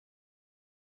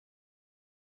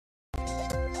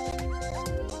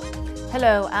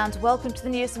Hello and welcome to the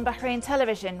news from Bahrain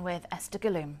Television with Esther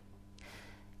Galoom.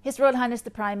 His Royal Highness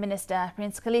the Prime Minister,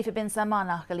 Prince Khalifa bin Salman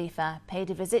Al Khalifa, paid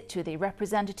a visit to the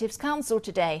Representatives' Council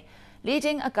today,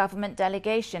 leading a government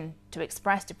delegation to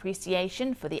express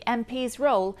appreciation for the MP's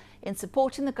role in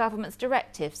supporting the government's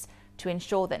directives to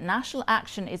ensure that national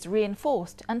action is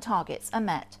reinforced and targets are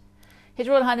met. His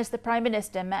Royal Highness the Prime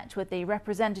Minister met with the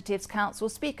Representatives' Council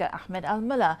Speaker Ahmed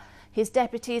Al-Mullah, his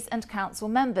deputies and council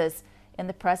members, in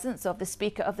the presence of the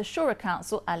Speaker of the Shura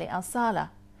Council, Ali Al-Saleh.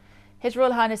 His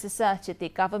Royal Highness asserted the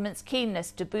government's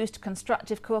keenness to boost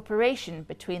constructive cooperation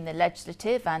between the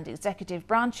legislative and executive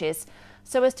branches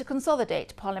so as to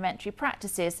consolidate parliamentary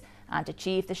practices and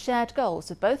achieve the shared goals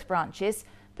of both branches,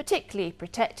 particularly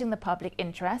protecting the public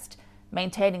interest,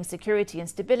 maintaining security and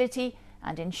stability,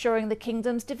 and ensuring the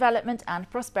kingdom's development and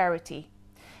prosperity.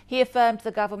 He affirmed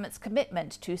the government's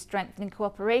commitment to strengthening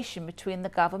cooperation between the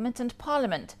government and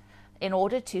parliament in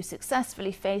order to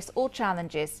successfully face all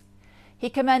challenges. He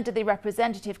commended the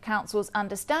Representative Council's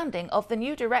understanding of the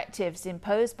new directives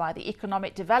imposed by the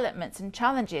economic developments and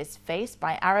challenges faced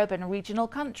by Arab and regional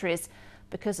countries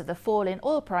because of the fall in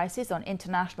oil prices on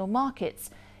international markets,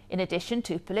 in addition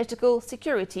to political,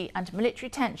 security and military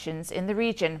tensions in the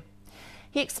region.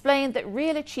 He explained that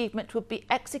real achievement would be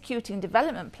executing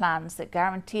development plans that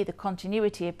guarantee the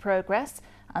continuity of progress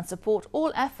and support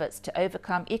all efforts to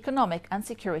overcome economic and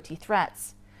security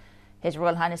threats. His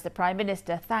Royal Highness the Prime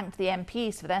Minister thanked the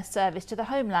MPs for their service to the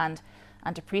homeland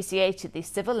and appreciated the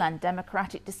civil and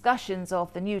democratic discussions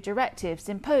of the new directives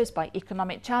imposed by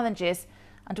economic challenges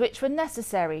and which were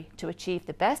necessary to achieve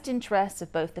the best interests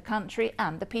of both the country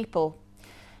and the people.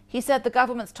 He said the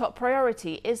government's top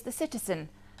priority is the citizen,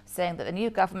 saying that the new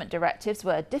government directives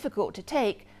were difficult to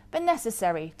take but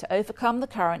necessary to overcome the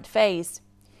current phase.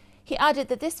 He added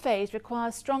that this phase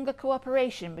requires stronger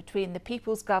cooperation between the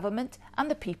People's Government and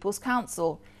the People's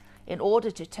Council in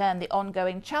order to turn the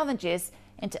ongoing challenges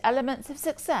into elements of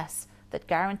success that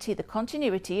guarantee the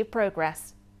continuity of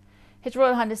progress. His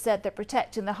Royal Highness said that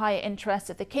protecting the higher interests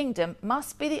of the kingdom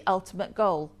must be the ultimate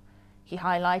goal. He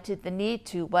highlighted the need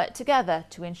to work together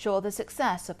to ensure the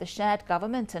success of the shared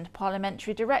government and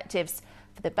parliamentary directives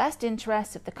for the best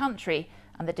interests of the country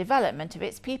and the development of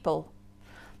its people.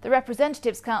 The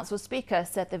Representatives' Council Speaker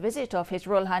said the visit of His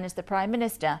Royal Highness the Prime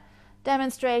Minister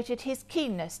demonstrated his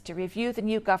keenness to review the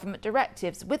new government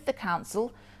directives with the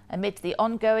Council amid the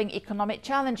ongoing economic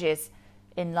challenges,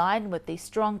 in line with the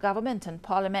strong government and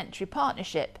parliamentary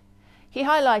partnership. He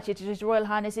highlighted His Royal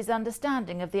Highness's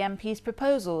understanding of the MP's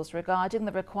proposals regarding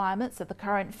the requirements of the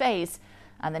current phase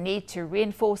and the need to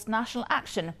reinforce national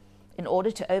action in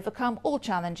order to overcome all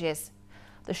challenges.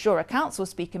 The Shura Council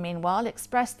Speaker, meanwhile,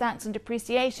 expressed thanks and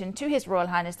appreciation to His Royal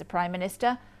Highness the Prime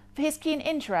Minister for his keen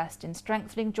interest in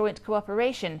strengthening joint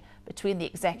cooperation between the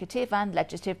executive and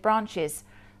legislative branches,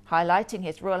 highlighting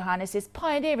His Royal Highness's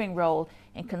pioneering role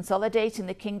in consolidating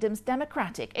the kingdom's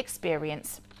democratic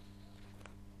experience.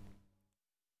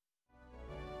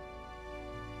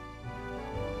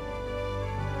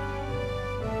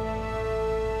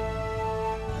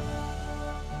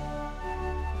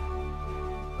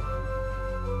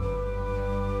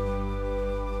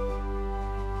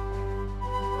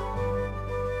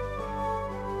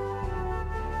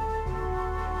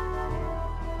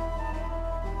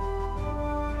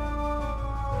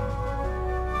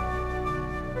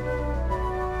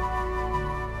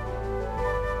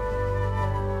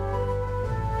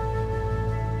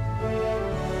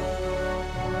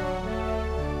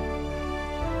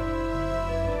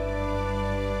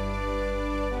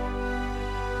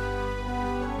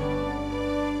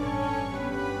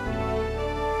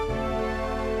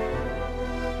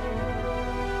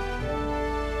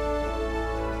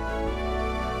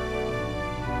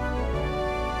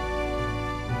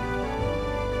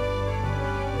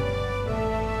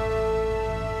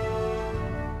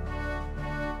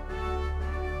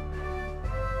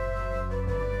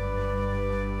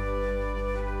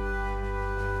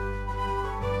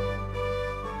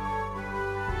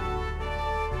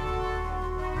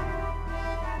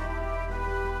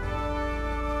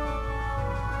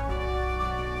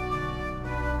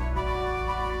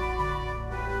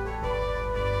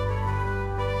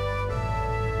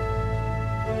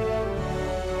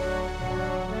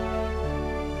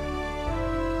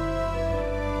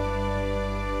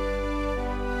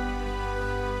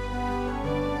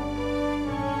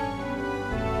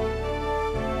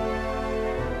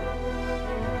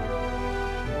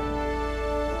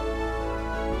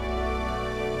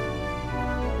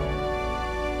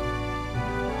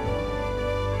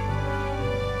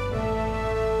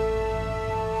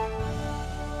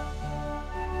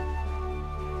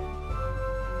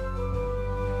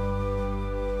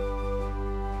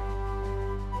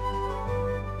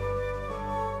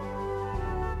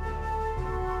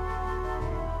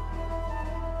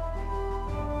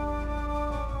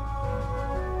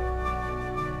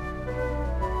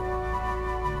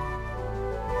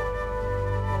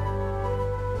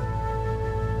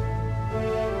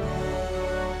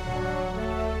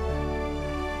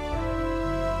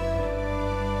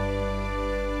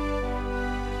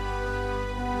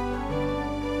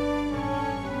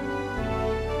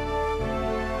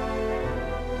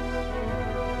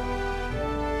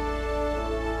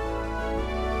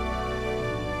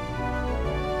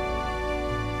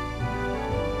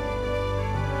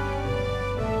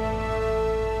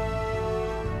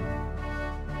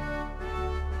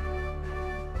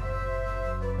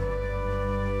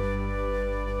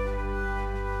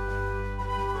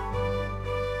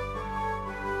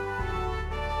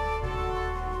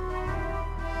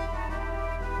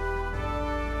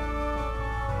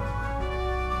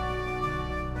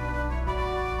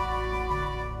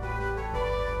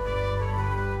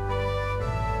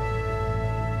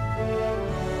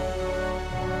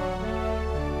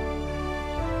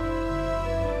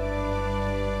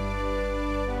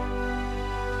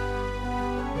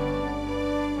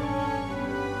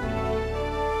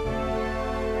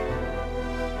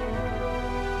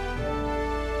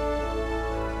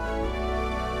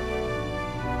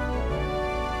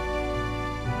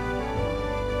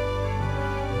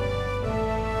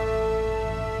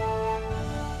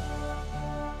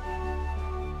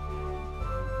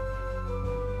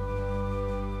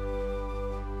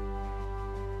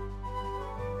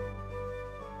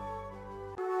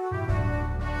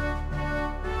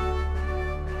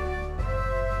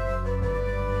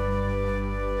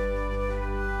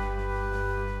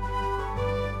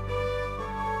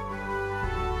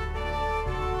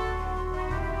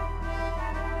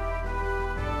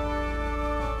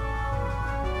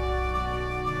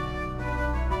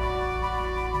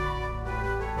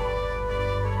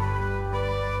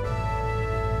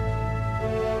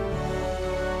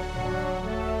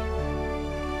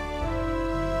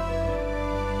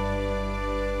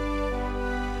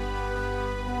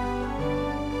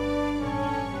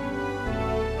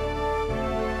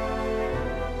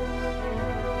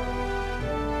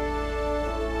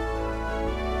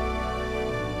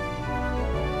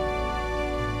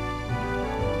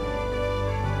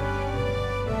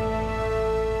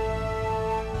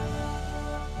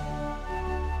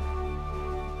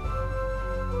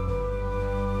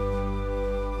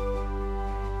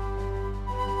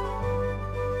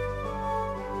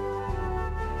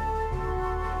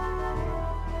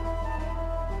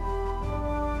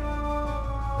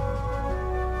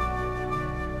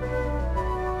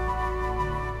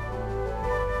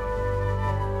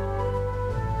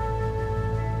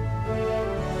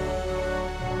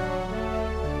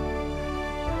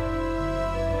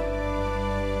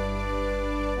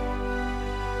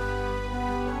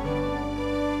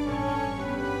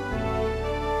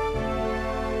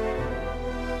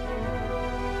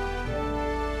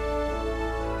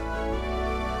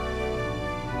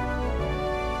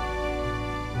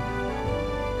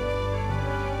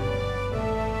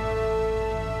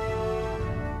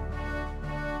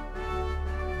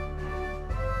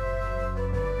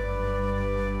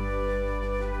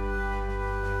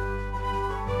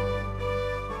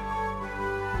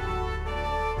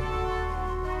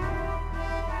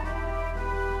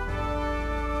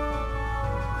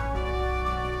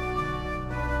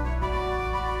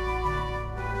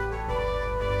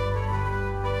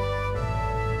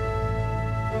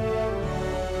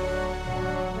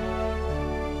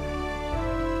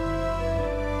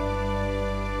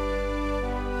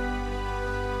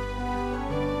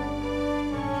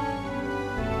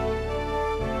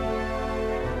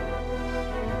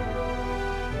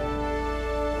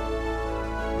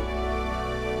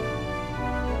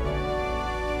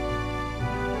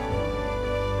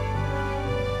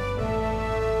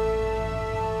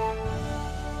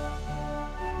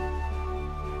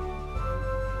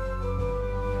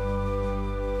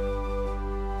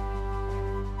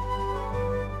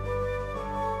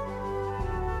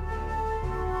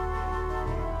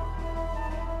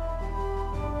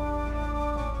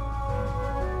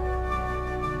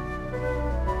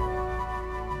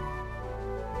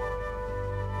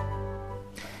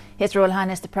 His Royal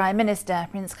Highness the Prime Minister,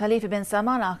 Prince Khalifa bin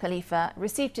Salman Al Khalifa,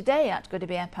 received today at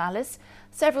Gudaibiya Palace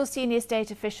several senior state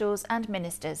officials and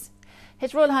ministers.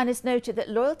 His Royal Highness noted that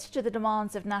loyalty to the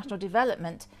demands of national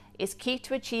development is key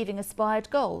to achieving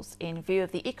aspired goals in view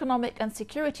of the economic and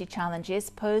security challenges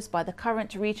posed by the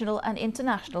current regional and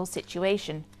international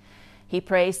situation. He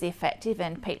praised the effective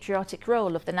and patriotic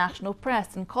role of the national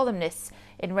press and columnists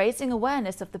in raising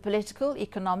awareness of the political,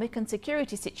 economic and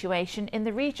security situation in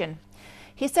the region.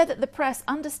 He said that the press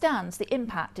understands the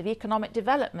impact of economic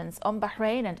developments on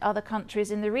Bahrain and other countries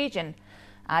in the region,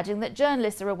 adding that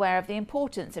journalists are aware of the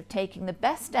importance of taking the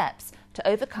best steps to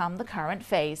overcome the current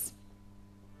phase.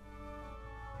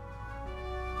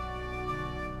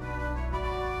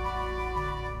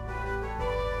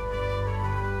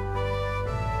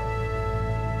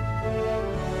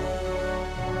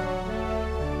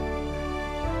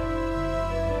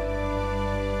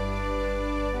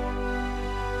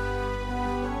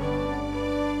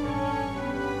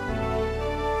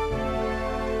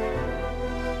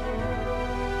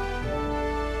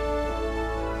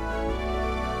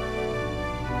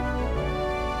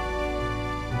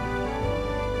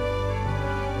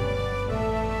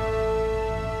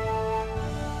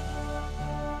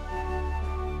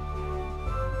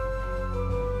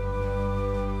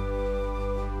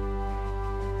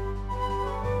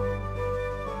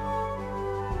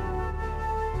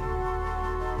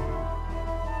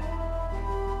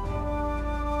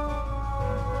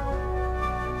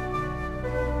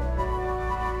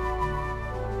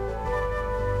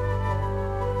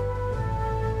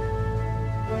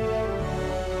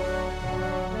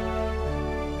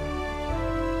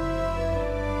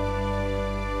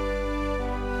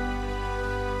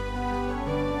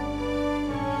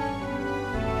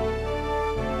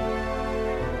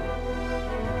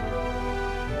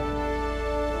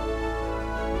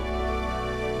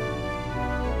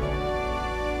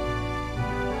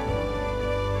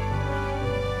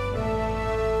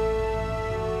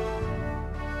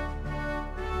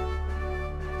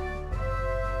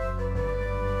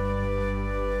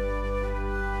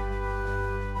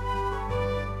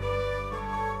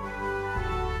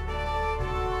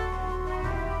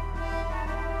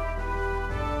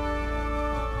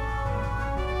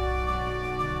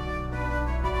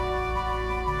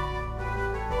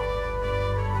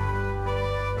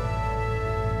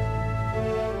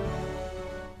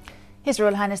 His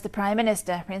Royal Highness the Prime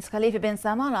Minister, Prince Khalifa bin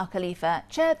Salman Al Khalifa,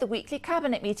 chaired the weekly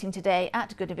cabinet meeting today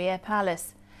at Gudaibiya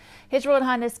Palace. His Royal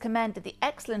Highness commended the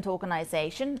excellent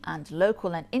organisation and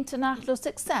local and international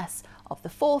success of the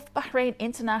 4th Bahrain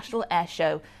International Air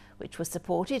Show, which was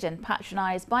supported and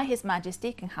patronised by His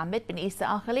Majesty King Hamad bin Isa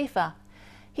Al Khalifa.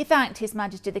 He thanked His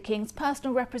Majesty the King's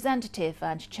personal representative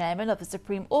and chairman of the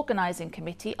Supreme Organising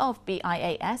Committee of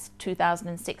BIAS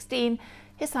 2016,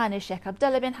 His Highness Sheikh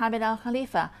Abdullah bin Hamad Al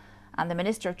Khalifa, and the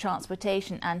Minister of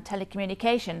Transportation and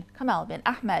Telecommunication, Kamal bin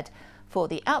Ahmed, for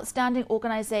the outstanding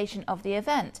organisation of the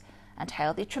event and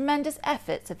hailed the tremendous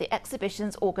efforts of the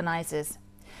exhibition's organisers.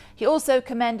 He also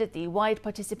commended the wide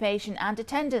participation and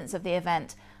attendance of the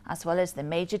event, as well as the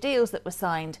major deals that were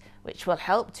signed, which will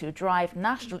help to drive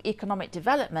national economic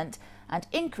development and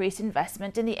increase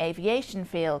investment in the aviation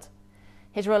field.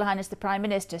 His Royal Highness the Prime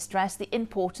Minister stressed the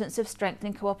importance of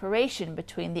strengthening cooperation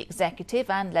between the executive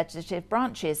and legislative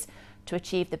branches to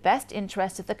achieve the best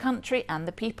interests of the country and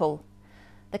the people.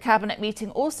 The Cabinet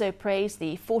meeting also praised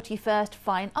the 41st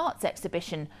Fine Arts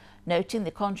exhibition, noting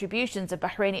the contributions of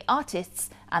Bahraini artists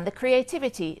and the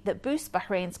creativity that boosts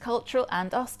Bahrain's cultural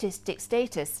and artistic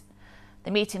status.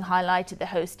 The meeting highlighted the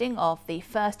hosting of the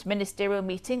first ministerial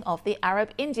meeting of the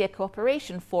Arab-India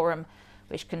Cooperation Forum,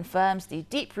 which confirms the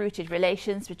deep-rooted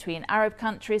relations between Arab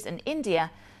countries and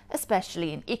India,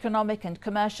 especially in economic and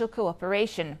commercial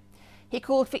cooperation. He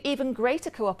called for even greater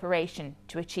cooperation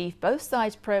to achieve both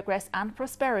sides' progress and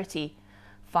prosperity.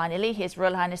 Finally, His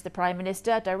Royal Highness the Prime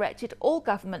Minister directed all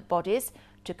government bodies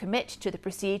to commit to the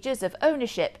procedures of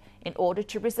ownership in order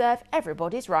to preserve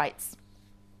everybody's rights.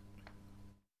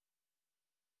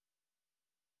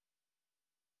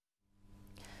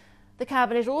 The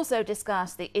Cabinet also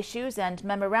discussed the issues and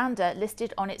memoranda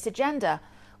listed on its agenda,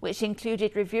 which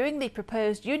included reviewing the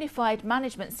proposed unified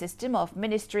management system of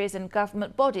ministries and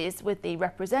government bodies with the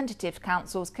Representative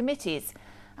Council's committees,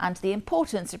 and the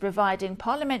importance of providing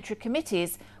parliamentary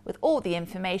committees with all the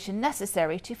information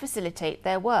necessary to facilitate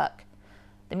their work.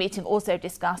 The meeting also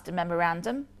discussed a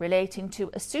memorandum relating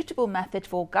to a suitable method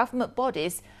for government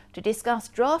bodies to discuss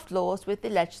draft laws with the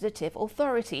legislative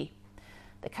authority.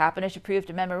 The Cabinet approved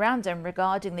a memorandum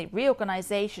regarding the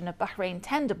reorganisation of Bahrain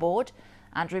Tender Board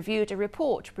and reviewed a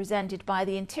report presented by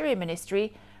the Interior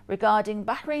Ministry regarding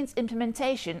Bahrain's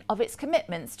implementation of its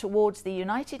commitments towards the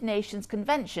United Nations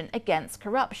Convention Against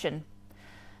Corruption.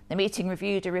 The meeting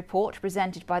reviewed a report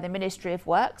presented by the Ministry of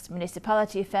Works,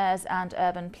 Municipality Affairs and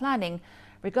Urban Planning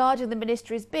regarding the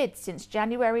Ministry's bids since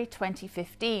January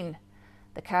 2015.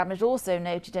 The Cabinet also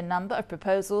noted a number of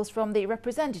proposals from the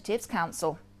Representatives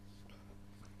Council.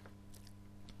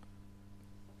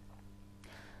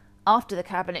 After the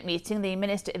Cabinet meeting, the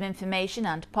Minister of Information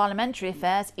and Parliamentary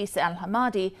Affairs, Issa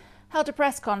Al-Hamadi, held a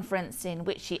press conference in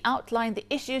which he outlined the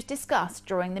issues discussed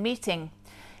during the meeting.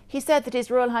 He said that His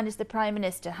Royal Highness the Prime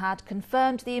Minister had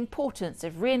confirmed the importance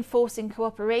of reinforcing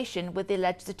cooperation with the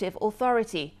legislative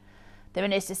authority. The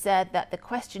Minister said that the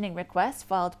questioning request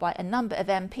filed by a number of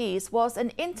MPs was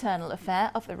an internal affair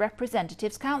of the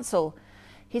Representatives Council.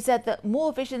 He said that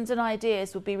more visions and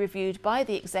ideas would be reviewed by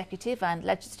the executive and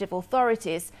legislative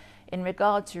authorities in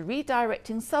regard to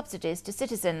redirecting subsidies to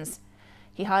citizens.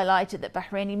 He highlighted that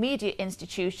Bahraini media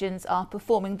institutions are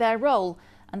performing their role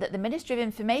and that the Ministry of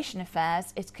Information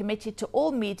Affairs is committed to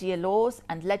all media laws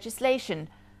and legislation.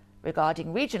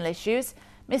 Regarding regional issues,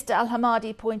 Mr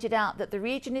Al-Hamadi pointed out that the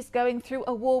region is going through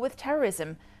a war with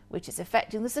terrorism, which is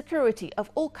affecting the security of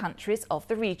all countries of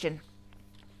the region.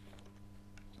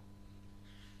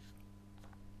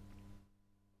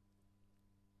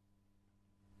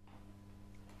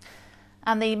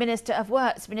 And the Minister of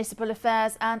Works, Municipal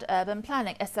Affairs and Urban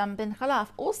Planning, Essam bin Khalaf,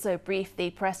 also briefed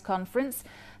the press conference,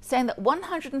 saying that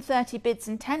 130 bids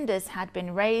and tenders had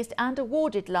been raised and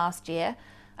awarded last year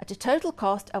at a total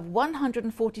cost of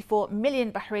 144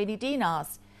 million Bahraini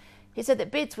dinars. He said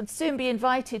that bids would soon be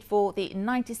invited for the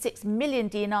 96 million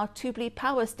dinar Tubli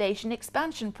power station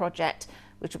expansion project,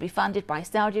 which will be funded by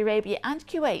Saudi Arabia and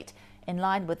Kuwait in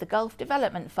line with the Gulf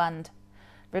Development Fund.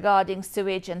 Regarding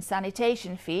sewage and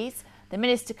sanitation fees, the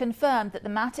Minister confirmed that the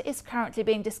matter is currently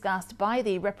being discussed by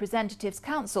the Representatives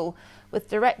Council with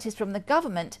directives from the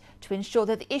government to ensure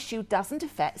that the issue doesn't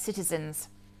affect citizens.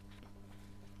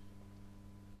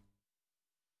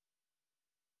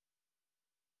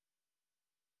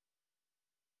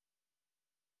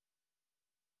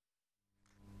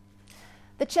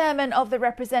 The chairman of the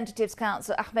Representatives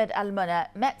Council, Ahmed Al-Munna,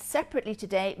 met separately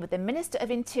today with the Minister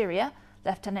of Interior,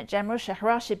 Lieutenant General Sheikh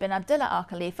Rashid bin Abdullah Al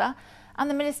Khalifa, and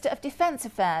the Minister of Defence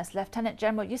Affairs, Lieutenant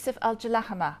General Yusuf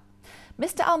Al-Jalahama.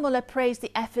 Mr Al-Mullah praised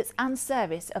the efforts and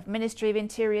service of Ministry of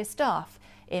Interior staff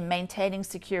in maintaining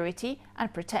security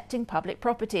and protecting public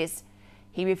properties.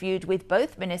 He reviewed with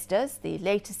both ministers the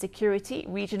latest security,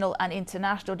 regional and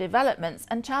international developments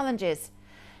and challenges.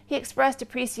 He expressed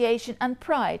appreciation and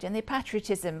pride in the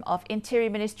patriotism of Interior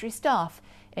Ministry staff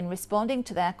in responding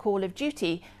to their call of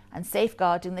duty and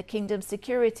safeguarding the Kingdom's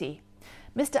security.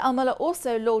 Mr Al-Mullah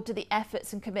also lauded the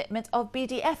efforts and commitment of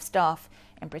BDF staff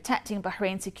in protecting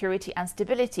Bahrain's security and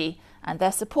stability and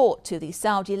their support to the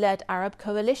Saudi-led Arab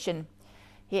coalition.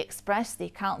 He expressed the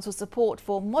Council's support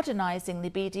for modernising the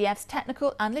BDF's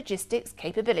technical and logistics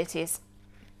capabilities.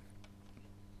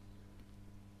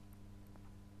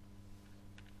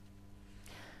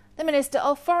 The Minister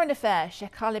of Foreign Affairs,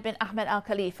 Sheikh Khalid bin Ahmed Al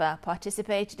Khalifa,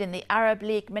 participated in the Arab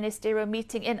League ministerial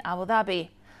meeting in Abu Dhabi.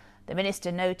 The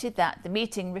Minister noted that the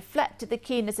meeting reflected the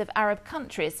keenness of Arab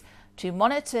countries to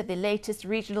monitor the latest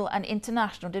regional and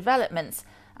international developments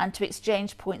and to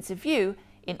exchange points of view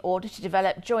in order to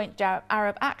develop joint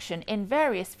Arab action in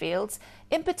various fields,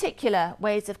 in particular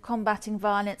ways of combating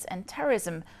violence and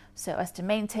terrorism, so as to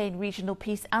maintain regional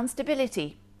peace and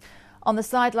stability. On the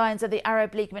sidelines of the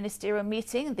Arab League ministerial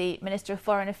meeting, the Minister of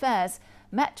Foreign Affairs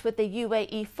met with the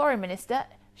UAE Foreign Minister,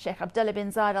 Sheikh Abdullah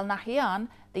bin Zayed Al Nahyan,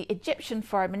 the Egyptian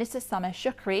Foreign Minister Sameh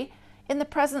Shukri, in the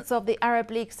presence of the Arab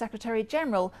League Secretary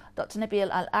General Dr. Nabil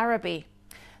Al Arabi.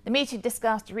 The meeting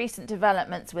discussed recent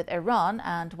developments with Iran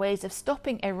and ways of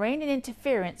stopping Iranian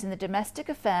interference in the domestic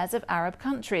affairs of Arab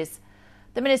countries.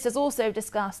 The ministers also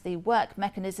discussed the work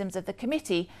mechanisms of the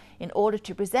committee in order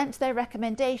to present their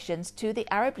recommendations to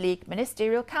the Arab League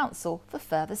Ministerial Council for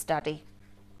further study.